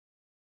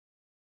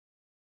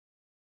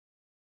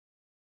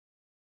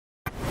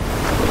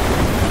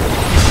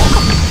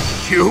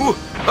You?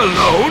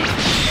 Alone?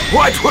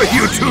 What were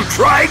you two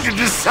trying to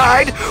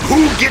decide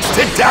who gets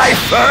to die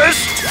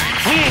first?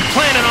 We ain't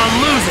planning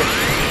on losing.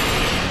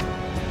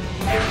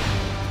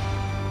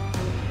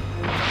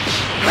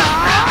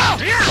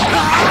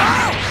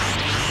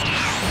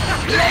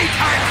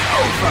 Playtime's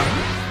over!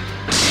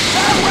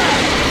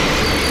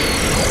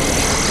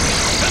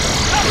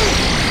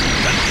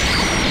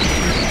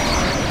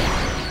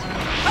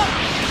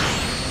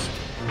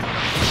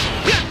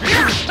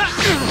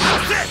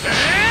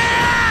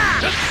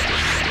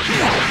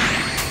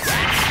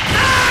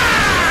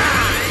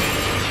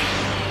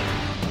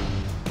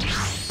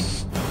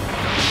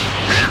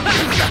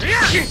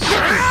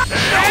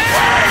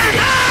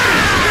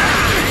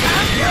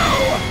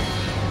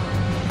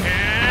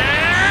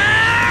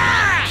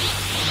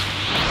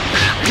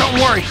 Don't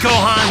worry,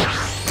 Gohan.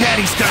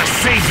 Daddy's gonna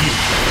save you.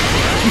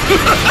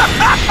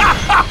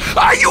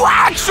 Are you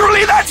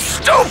actually that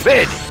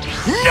stupid?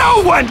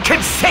 No one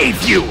can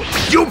save you!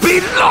 You'll be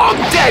long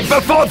dead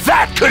before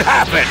that could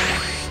happen!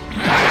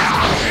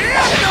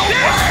 No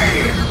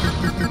way!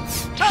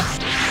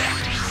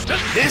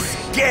 This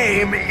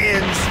game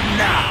ends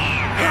now.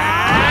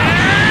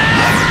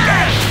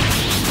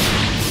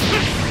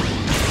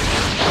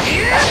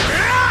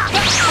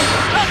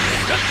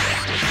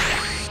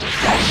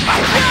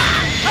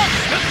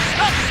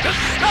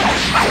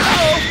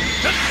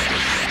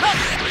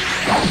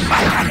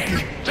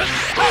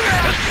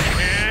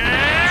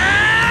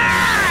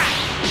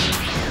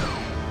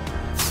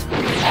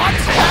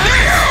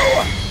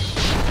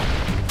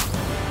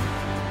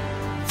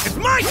 It's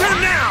my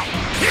turn now!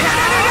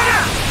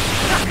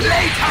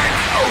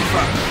 Playtime's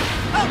over!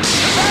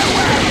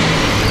 Farewell!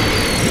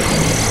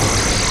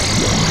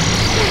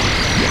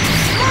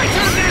 My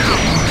turn now!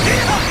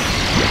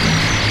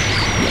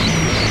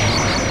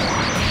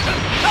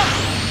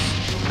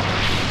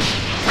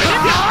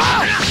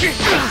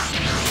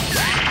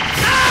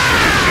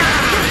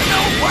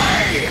 No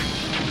way!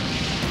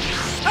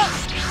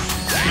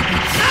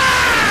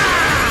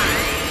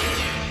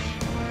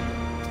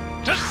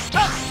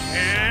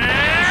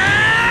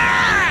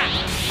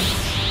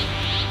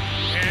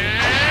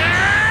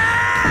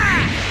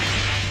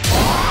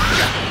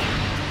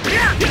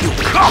 You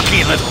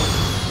cocky little...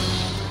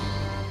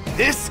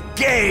 This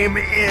game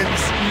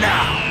ends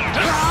now.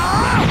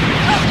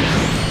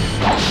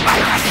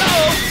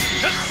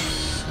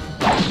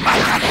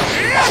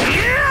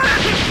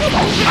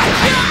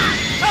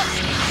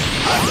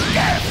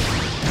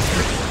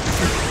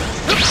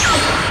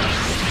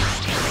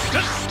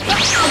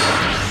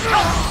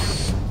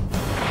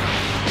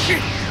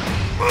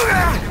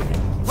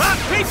 Rock,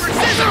 paper,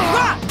 scissors,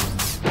 rock!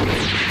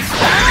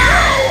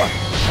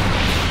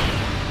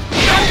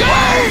 No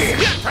way!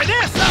 Try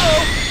this!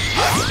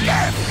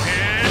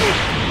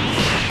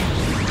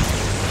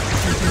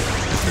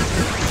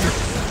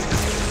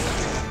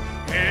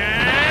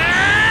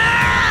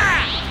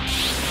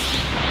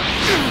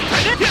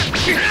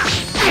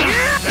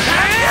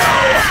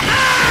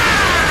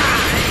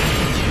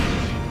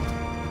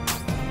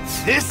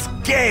 This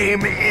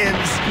game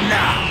ends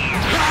now.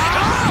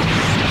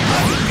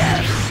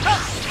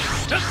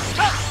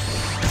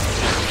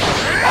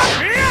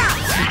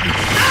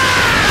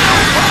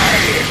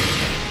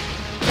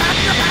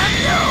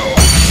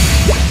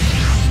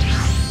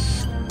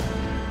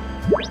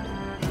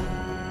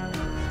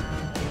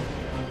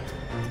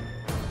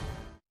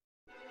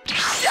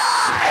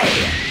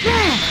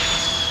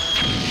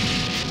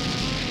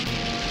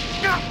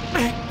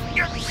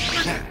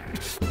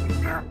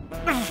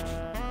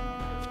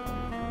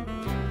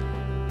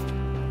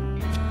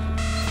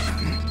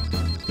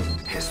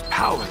 His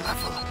power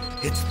level,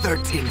 it's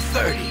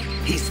 1330.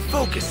 He's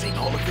focusing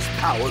all of his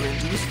power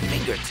into his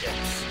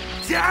fingertips.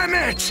 Damn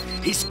it!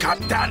 He's got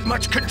that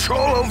much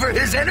control over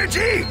his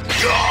energy!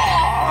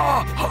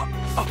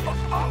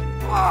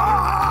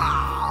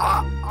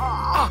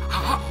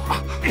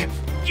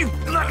 You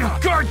let your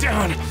guard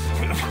down!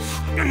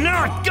 And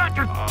now I've got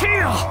your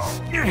tail!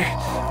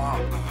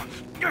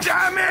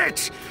 Damn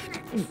it!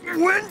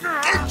 When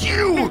did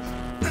you...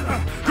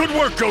 Good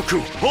work,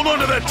 Goku! Hold on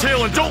to that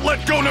tail and don't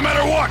let go no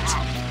matter what!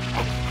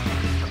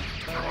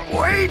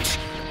 Wait!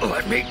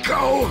 Let me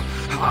go!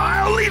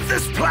 I'll leave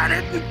this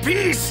planet in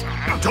peace!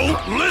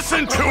 Don't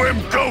listen to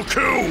him,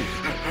 Goku!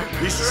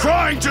 He's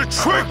trying to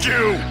trick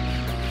you!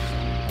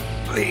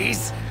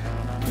 Please,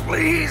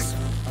 please,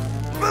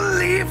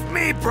 believe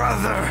me,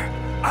 brother!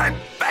 I'm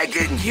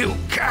begging you,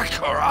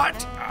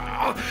 Kakarot!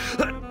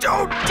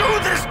 Don't do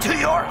this to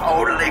your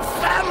only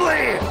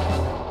family!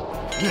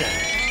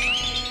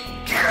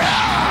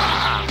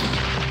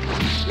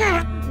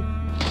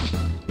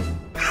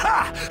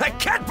 Ha! I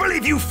can't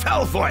believe you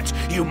fell for it!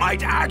 You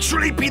might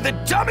actually be the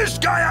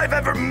dumbest guy I've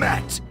ever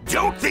met!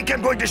 Don't think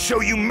I'm going to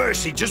show you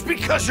mercy just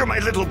because you're my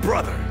little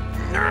brother!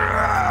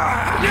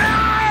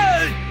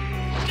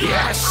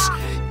 Yes!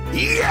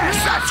 Yes,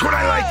 that's what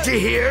I like to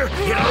hear!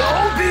 It'll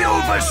all be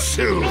over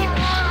soon!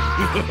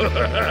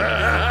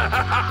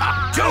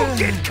 Don't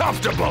get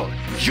comfortable!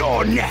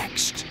 You're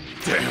next!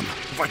 Damn,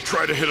 if I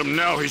try to hit him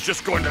now, he's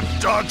just going to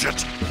dodge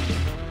it.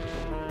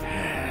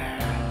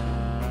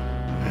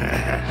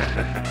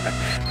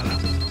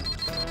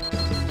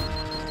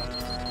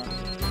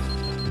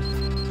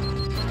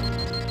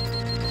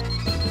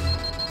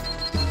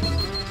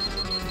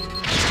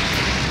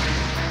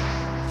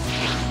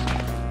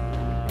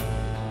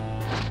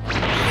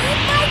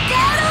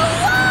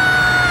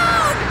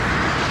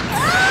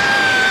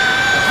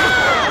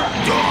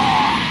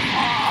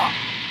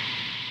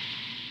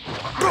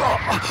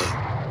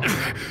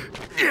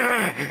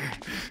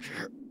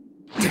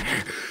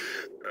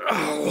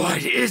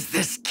 What is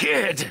this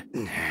kid?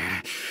 You're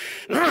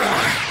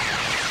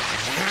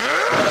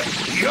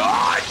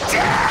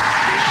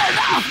dead!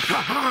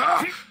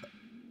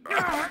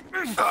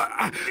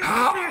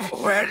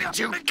 Where did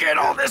you get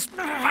all this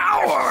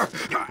power?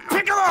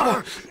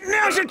 Piccolo!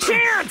 Now's your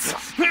chance!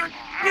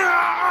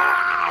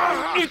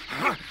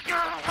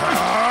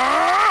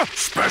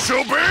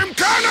 Special beam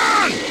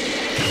cannon!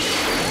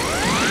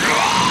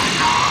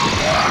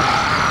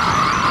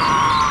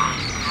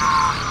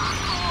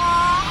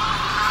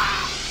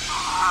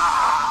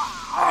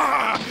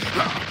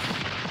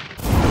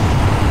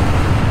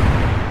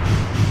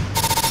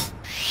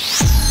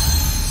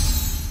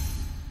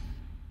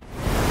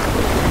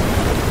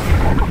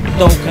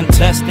 Don't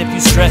contest if you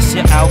stress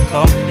your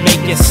outcome.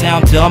 Make it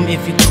sound dumb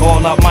if you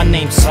call out my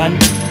name, son.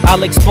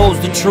 I'll expose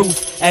the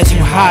truth as you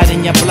hide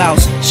in your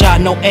blouse. Shot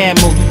no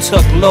ammo, you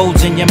took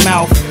loads in your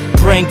mouth.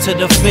 Bring to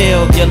the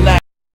field your last